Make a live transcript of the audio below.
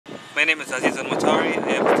My name is Aziz Al-Mutari.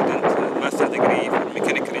 I am a student master degree for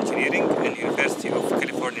mechanical engineering in University of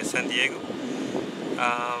California, San Diego.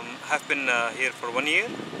 Have been here for 1 year,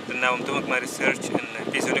 and now I'm doing my research in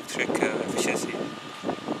piezoelectric efficiency.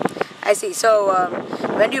 I see. So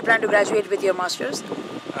when do you plan to graduate with your master's?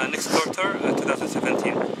 Next quarter,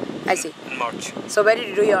 2017. I see. In March. So where did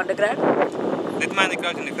you do your undergrad? Did my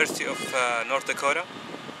undergrad in University of North Dakota.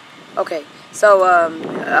 Okay. So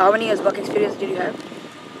how many years work experience did you have?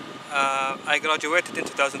 I graduated in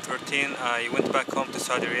 2013. I went back home to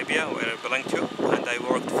Saudi Arabia, where I belong to, and I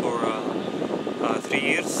worked for 3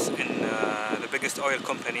 years in the biggest oil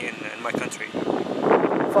company in my country.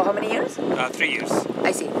 For how many years? 3 years.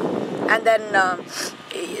 I see. And then,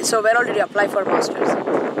 so where all did you apply for master's?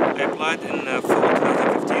 I applied in fall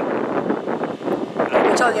 2015.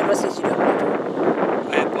 Which all universities did you apply to?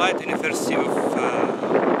 I applied to University of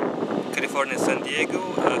California, San Diego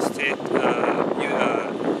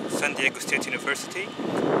San Diego State University,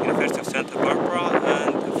 University of Santa Barbara,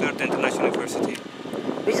 and Florida International University.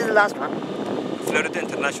 Which is the last one? Florida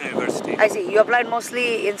International University. I see. You applied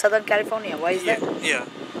mostly in Southern California. Why is that? Yeah.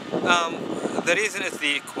 The reason is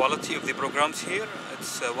the quality of the programs here.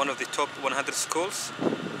 It's one of the top 100 schools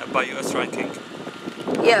by US ranking.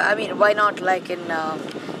 Yeah, I mean, why not like in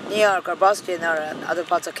New York or Boston or other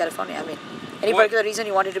parts of California? I mean, any particular reason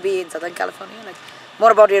you wanted to be in Southern California? Like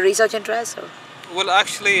more about your research interests? Or? Well,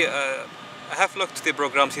 actually, I have looked at the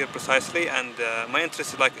programs here precisely, and my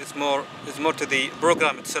interest is more to the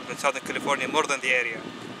program itself in Southern California more than the area.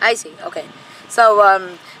 I see. Okay. So,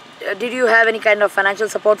 did you have any kind of financial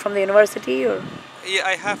support from the university, or? Yeah,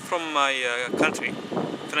 I have from my country,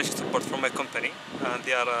 financial support from my company, and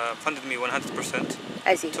they are funded me 100%.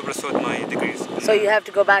 I see. To pursue my degrees. So you have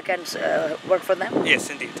to go back and work for them? Yes,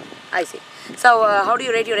 indeed. I see. So how do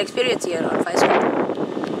you rate your experience here on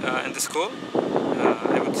 5-star? In the school,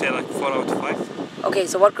 I would say like 4 out of 5. Okay,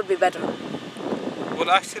 so what could be better? Well,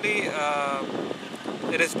 actually,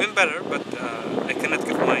 it has been better, but I cannot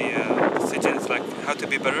give my decisions like how to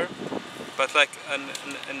be better. But like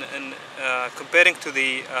comparing to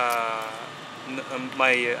the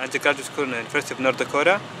my undergraduate school in the University of North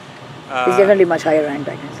Dakota, it's definitely much higher ranked,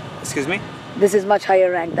 I guess. Excuse me? This is much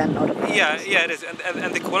higher ranked than North Dakota. Yeah, it is,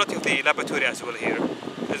 and the quality of the laboratory as well here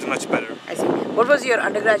is much better. I see. What was your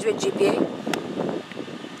undergraduate GPA?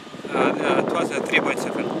 It was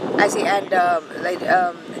 3.7. I see, and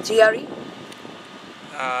GRE?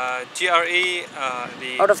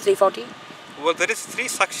 GRE, out of 340? Well, there is 3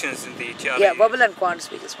 sections in the GRE. Yeah, verbal and quant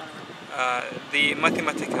speech is one of them. The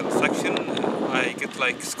mathematical section, I get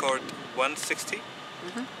like scored 160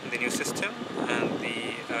 in the new system, and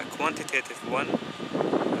the quantitative one.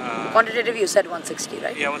 Quantitative, you said 160,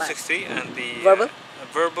 right? Yeah, 160, and the verbal?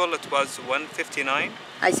 Verbal, it was 159.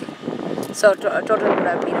 I see. So total would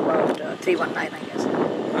have been about 319, I guess.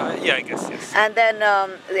 Yeah, I guess, yes. And then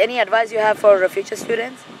any advice you have for future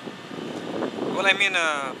students? Well, I mean,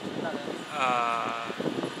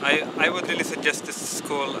 I would really suggest this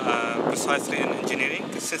school precisely in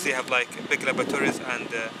engineering, since they have like big laboratories and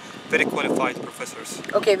very qualified professors.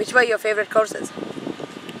 Okay, which were your favorite courses?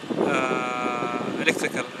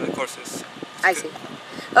 Electrical courses. I see.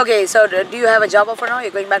 Okay, so do you have a job offer now?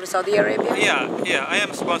 You're going back to Saudi Arabia? Yeah, I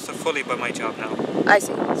am sponsored fully by my job now. I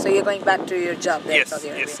see. So you're going back to your job there in Saudi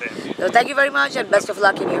Arabia. Yes, I am. So thank you very much, and best of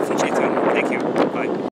luck in your future. Me too. Thank you.